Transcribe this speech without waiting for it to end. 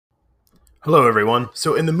Hello, everyone.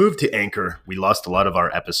 So, in the move to Anchor, we lost a lot of our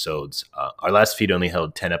episodes. Our last feed only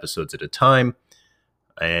held 10 episodes at a time,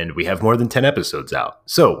 and we have more than 10 episodes out.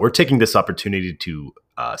 So, we're taking this opportunity to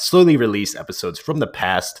slowly release episodes from the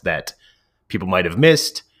past that people might have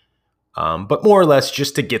missed, but more or less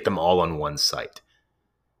just to get them all on one site.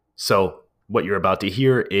 So, what you're about to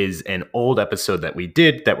hear is an old episode that we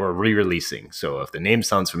did that we're re-releasing. So, if the name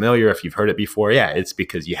sounds familiar, if you've heard it before, yeah, it's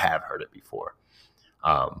because you have heard it before.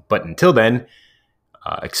 But until then,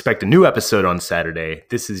 expect a new episode on Saturday.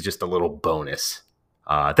 This is just a little bonus.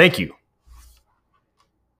 Thank you.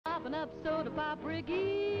 An episode of Pop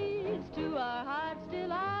Ricky's to our heart's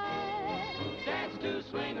delight. Dance to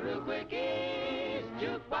swing the real quickies,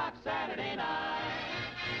 Jukebox Saturday night.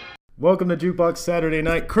 Welcome to Jukebox Saturday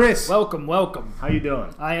Night. Chris, Welcome. how you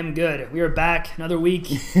doing? I am good. We are back another week.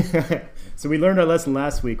 So we learned our lesson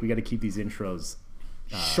last week. We got to keep these intros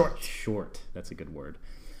short. That's a good word.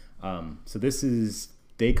 So this is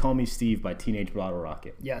They Call Me Steve by Teenage Bottle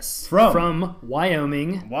Rocket. Yes. From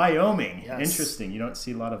Wyoming. Wyoming. Yes. Interesting. You don't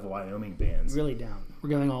see a lot of Wyoming bands. Really down. We're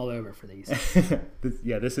going all over for these.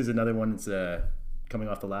 This is another one that's coming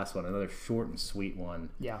off the last one. Another short and sweet one.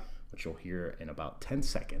 Yeah. Which you'll hear in about 10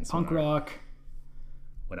 seconds. Punk rock.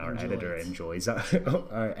 When our Enjoy editor it. enjoys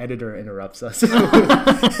our editor interrupts us.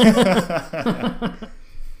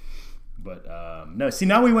 But no, see,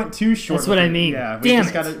 now we went too short. That's what I mean. Yeah, Damn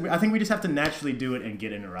just it. I think we just have to naturally do it and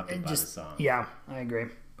get interrupted by the Just, song. yeah, I agree.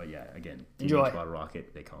 But yeah, again, Enjoy. Teenage Bottle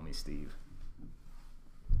Rocket, They Call Me Steve.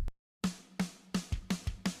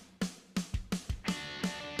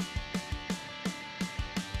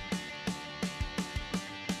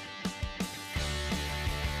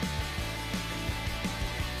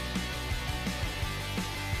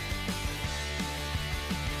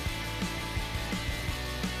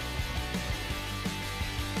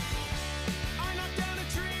 I knocked down a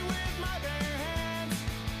tree with my bare hands,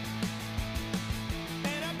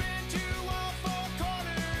 and I've been to all four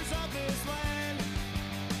corners of this land.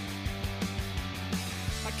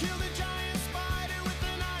 I killed a giant spider with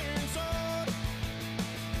an iron sword,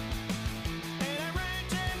 and I ran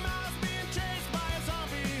 10 miles being chased by a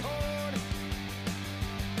zombie horde.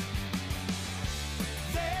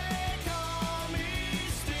 They call me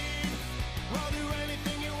Steve, I'll do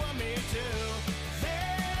anything you want me to.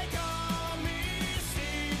 They call me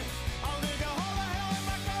Steve, I'll dig a hole of hell if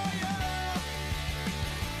I call you.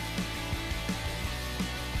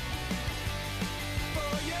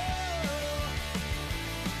 For you.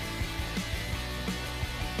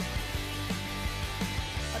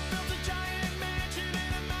 I built a giant mansion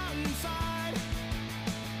in a mountainside,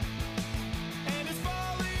 and it's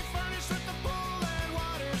fully furnished with a pool and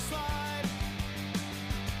water slide.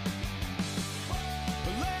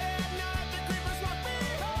 But late at night the creepers knock me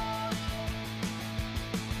home,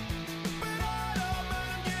 but I don't mind,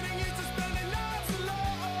 I'm getting used to spending nights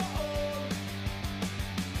alone.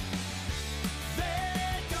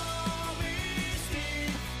 They call me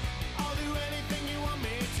Steve, I'll do anything you want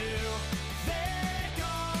me to. They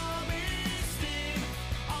call me Steve,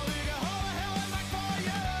 I'll dig a hole of hell if I call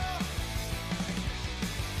you.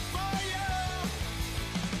 For you.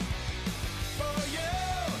 For you.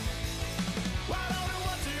 I don't know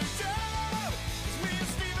what to do, 'cause me and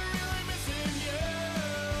Steve are really missing you.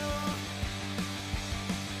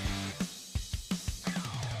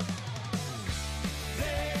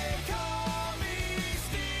 They call me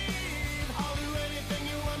Steve, I'll do anything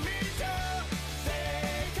you want me to.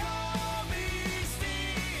 They call me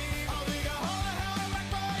Steve, I'll dig a hole of hell if I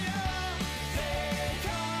call you. They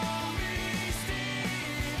call me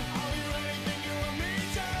Steve, I'll do anything you want me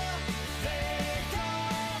to. They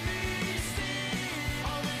call me Steve,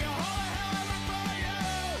 I'll dig a hole of hell if I call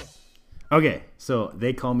you. Okay, so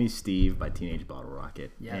They Call Me Steve by Teenage Bottle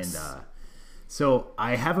Rocket. Yes. And so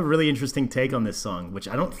I have a really interesting take on this song, which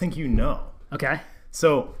I don't think you know. Okay.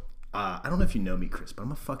 So, I don't know if you know me, Chris, but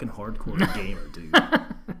I'm a fucking hardcore gamer, dude.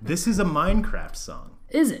 This is a Minecraft song.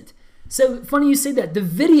 Is it? So funny you say that. The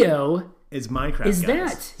video. Is Minecraft, Is guys.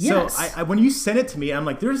 that? Yes. So, I when you sent it to me, I'm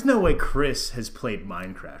like, there's no way Chris has played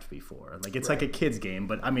Minecraft before. Like, it's like a kid's game,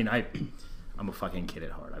 but I mean, I'm a fucking kid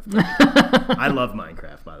at heart. I've played it. I love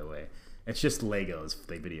Minecraft, by the way. It's just Legos,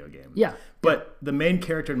 the video game. Yeah. But the main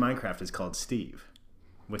character in Minecraft is called Steve,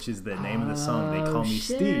 which is the name of the song. They Call Me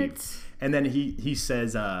shit. Steve. And then he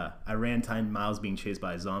says, I ran 10 miles being chased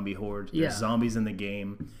by a zombie horde. There's Yeah. zombies in the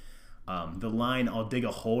game. The line, I'll dig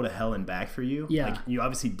a hole to hell and back for you. Yeah. Like, you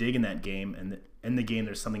obviously dig in that game, and in the game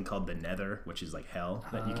there's something called the Nether, which is like hell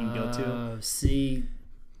that you can go to. See,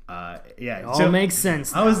 Yeah, It all makes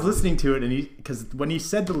sense. I was listening to it, and because when he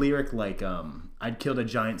said the lyric like I'd killed a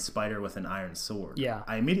giant spider with an iron sword, Yeah.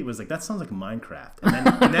 I immediately was like, that sounds like Minecraft.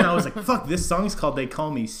 And then I was like, fuck, this song's called They Call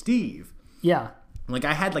Me Steve. Yeah. Like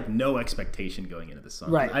I had like no expectation going into the song.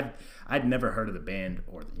 Right. I'd never heard of the band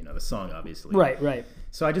or the song obviously. Right.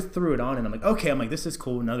 So I just threw it on and I'm like, okay, this is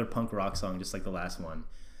cool, another punk rock song just like the last one.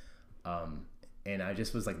 And I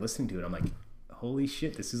just was like listening to it. I'm like, holy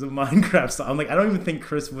shit, this is a Minecraft song. I'm like, I don't even think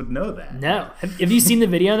Chris would know that. No. Have you seen the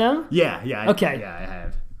video though? Yeah. Okay. I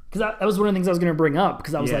have. Because that was one of the things I was going to bring up.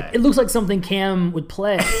 Because I was Yeah. like, it looks like something Cam would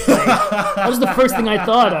play. Like, that was the first thing I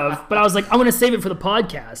thought of. But I was like, I'm going to save it for the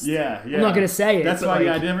podcast. Yeah. I'm not going to say it. That's but why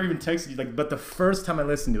like, I never even texted you. Like, but the first time I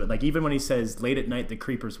listened to it, like even when he says late at night the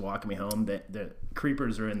creepers walk me home, the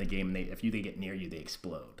creepers are in the game. And if they get near you, they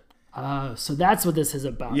explode. So that's what this is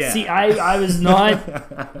about. Yeah. See, I was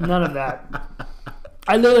not none of that.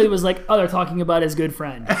 I literally was like, oh, they're talking about his good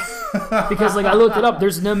friend. Because like I looked it up.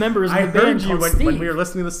 There's no members in I the heard band you called when Steve. we were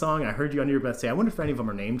listening to the song. I heard you under your breath say, "I wonder if any of them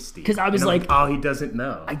are named Steve." 'Cause I was And I'm like, "Oh, he doesn't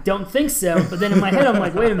know." I don't think so. But then in my head, I'm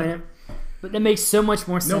like, wait a minute. But that makes so much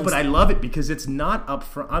more sense. No, but I love it because it's not up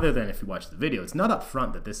front. Other than if you watch the video, it's not up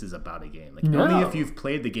front that this is about a game. Like No. only if you've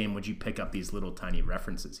played the game would you pick up these little tiny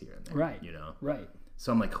references here and there. Right. Right.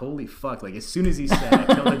 So I'm like, holy fuck! Like as soon as he said, "I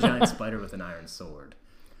killed a giant spider with an iron sword,"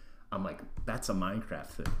 I'm like, that's a Minecraft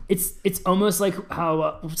thing. It's almost like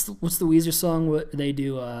how what's the Weezer song? What they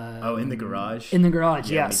do? In the garage. In the garage.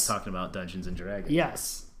 Yeah, when Yes. he's talking about Dungeons and Dragons.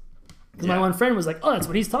 Yes. Because Yeah. my one friend was like, "Oh, that's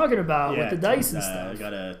what he's talking about with the dice and I stuff."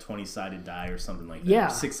 got a 20-sided die or something like that. Yeah.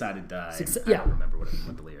 6-sided die. I yeah. don't remember what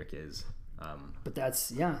the lyric is. But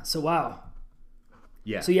that's So wow.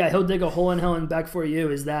 Yeah. So yeah, he'll dig a hole in hell and back for you.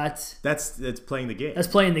 Is that? That's playing the game. That's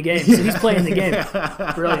playing the game. So he's playing the game.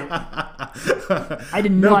 Brilliant. I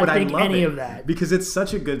did not think any of that. Because it's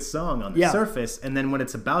such a good song on the Yeah. surface, and then when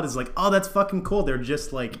it's about is like, oh, that's fucking cool. They're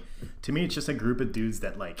just like, to me, it's just a group of dudes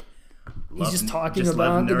that like. He's just talking love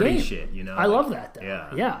about the nerdy game. shit, I love that though.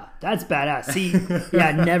 Yeah. Yeah, that's badass. See,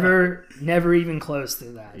 yeah, never even close to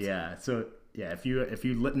that. Yeah. So yeah, if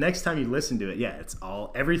you next time you listen to it, yeah, it's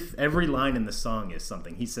all every line in the song is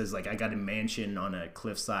something. He says like, I got a mansion on a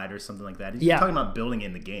cliffside or something like that. He's Yeah. talking about building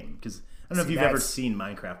in the game because I don't know if See, you've ever that's- seen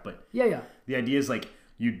Minecraft, but Yeah. the idea is like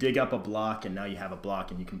you dig up a block and now you have a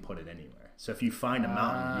block and you can put it anywhere. So if you find a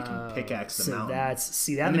mountain, you can pickaxe the So mountain. that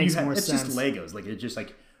And then makes more it's sense. just Legos. Like it's just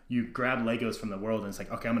like you grab Legos from the world and it's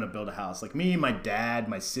like, okay, I'm gonna build a house. Like me, my dad,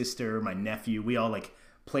 my sister, my nephew, we all like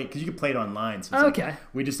play because you can play it online. So it's Okay. like,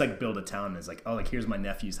 we just like build a town and it's like, oh, like here's my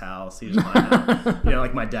nephew's house. Here's my house.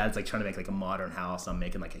 Like my dad's like trying to make like a modern house. I'm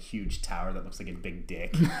making like a huge tower that looks like a big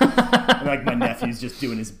dick. And like my nephew's just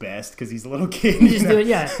doing his best because he's a little kid. He's just doing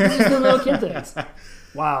he's just doing little kid things.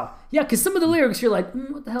 Wow. Yeah, because some of the lyrics you're like,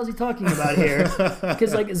 what the hell is he talking about here?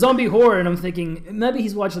 Because like zombie horror, and I'm thinking maybe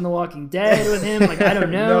he's watching The Walking Dead with him. Like I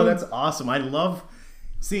don't know. No, that's awesome. I love.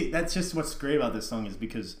 See, that's just what's great about this song is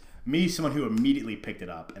because me, someone who immediately picked it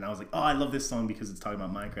up, and I was like, oh, I love this song because it's talking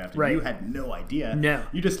about Minecraft. And Right. you had no idea. No.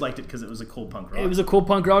 You just liked it because it was a cool punk rock. It was a cool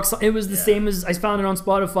punk rock song. It was the same as I found it on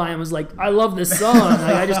Spotify and was like, I love this song. Like,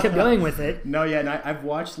 I just kept going with it. No, yeah, and I've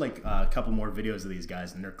watched like a couple more videos of these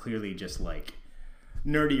guys, and they're clearly just like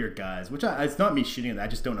nerdier guys, which it's not me shitting on that. I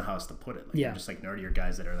just don't know how else to put it. Like, Yeah. they're just like nerdier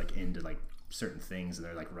guys that are like into like certain things, and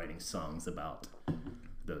they're like writing songs about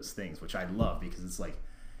those things, which I love because it's like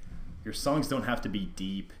your songs don't have to be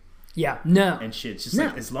deep Yeah. No. and shit. It's just No.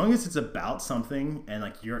 like as long as it's about something and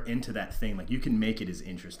like you're into that thing, like you can make it as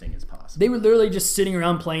interesting as possible. They were literally just sitting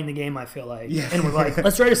around playing the game, I feel like. Yeah. And we're like,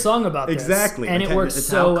 let's write a song about this. Exactly, And like, it works it's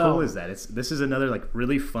so how well. cool is that? This is another like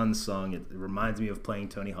really fun song. It reminds me of playing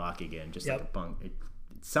Tony Hawk again, just like Yep. a punk. It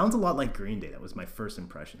sounds a lot like Green Day. That was my first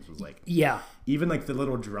impressions. Was like Yeah. even like the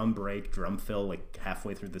little drum break, drum fill, like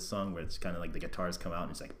halfway through the song where it's kind of like the guitars come out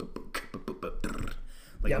and it's like boop, boop, boop, boop, boop, brrr.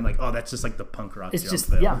 Like Yep. I'm like, oh, that's just like the punk rock. It's drum just,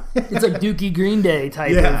 fill. it's like Dookie Green Day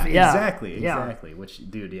type Yeah, of. Yeah. exactly.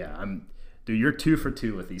 Which, dude, yeah, dude, you're 2 for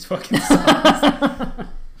 2 with these fucking songs.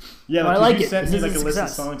 Yeah, I like, like you it. sent This me is like a a list of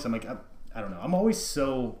success. songs. I'm like, I don't know. I'm always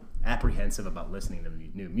so apprehensive about listening to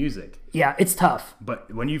new music. Yeah, it's tough.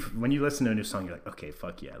 But when you listen to a new song, you're like, okay,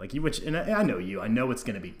 fuck yeah. Like and I know you. I know it's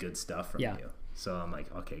gonna be good stuff from Yeah. you. So I'm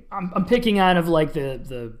like, okay, I'm picking out of like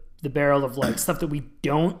the barrel of like stuff that we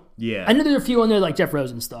don't. yeah. I know there are a few on there like Jeff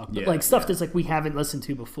Rosenstock, but Yeah, like stuff yeah. that's like we haven't listened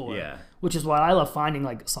to before. Yeah. Which is why I love finding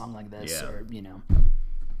like a song like this Yeah. or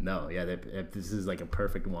No, yeah, this is like a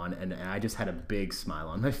perfect one, and I just had a big smile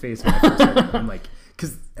on my face when I first heard it. I'm like,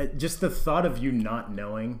 because just the thought of you not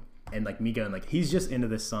knowing and like me going like, he's just into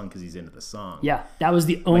this song because he's into the song. Yeah, that was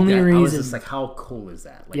the Like only that, reason. I was just like, how cool is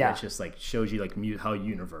that? Like, Yeah. it just like shows you like how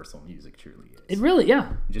universal music truly is. it really,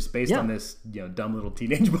 yeah. Just based Yeah. on this, dumb little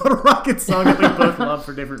Teenage Bottle Rocket song that we both love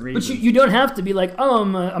for different reasons. But you don't have to be like, oh,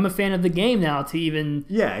 I'm a fan of the game now to even.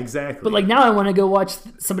 Yeah, exactly. But like now, I want to go watch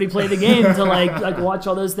somebody play the game to like watch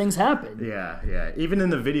all those things happen. yeah. Even in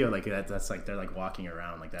the video, like that's like they're like walking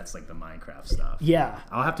around, like that's like the Minecraft stuff. Yeah,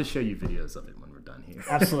 I'll have to show you videos of it when we're done here.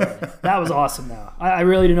 absolutely. That was awesome. Though I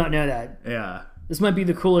really did not know that. Yeah. This might be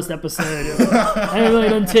the coolest episode. I haven't really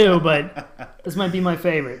done two, but this might be my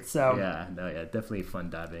favorite. So Yeah, definitely fun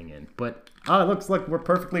diving in. But it looks like we're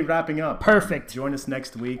perfectly wrapping up. Perfect. Join us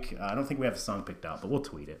next week. I don't think we have a song picked out, but we'll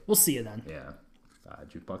tweet it. we'll see you then. Yeah.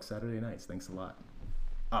 Jukebox Saturday Nights. Thanks a lot.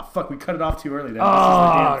 Oh, fuck, we cut it off too early. Then. Oh,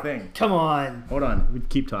 This is the damn thing. come on. Hold on. We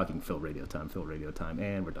keep talking. Phil Radio time,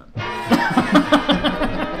 and we're done.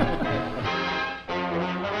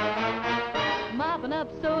 Mopping up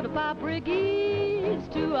soda pop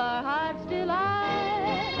briggies to our heart's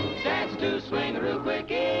delight. Dance to swing the real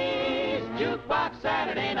quickies, jukebox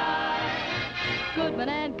Saturday night. Goodman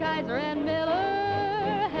and Kaiser and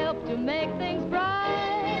Miller help to make things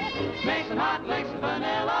bright. Mason hot licks of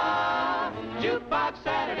vanilla, jukebox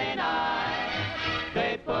Saturday night.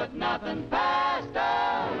 They put nothing past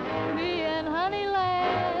us, me and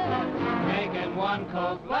Honeyland, making one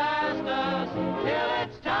Coke last us till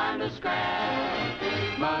it's time to scratch.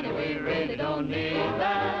 Money, we really don't need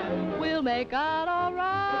that. We'll make out all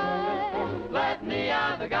right. Letting the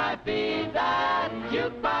other guy feed that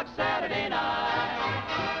jukebox Saturday night.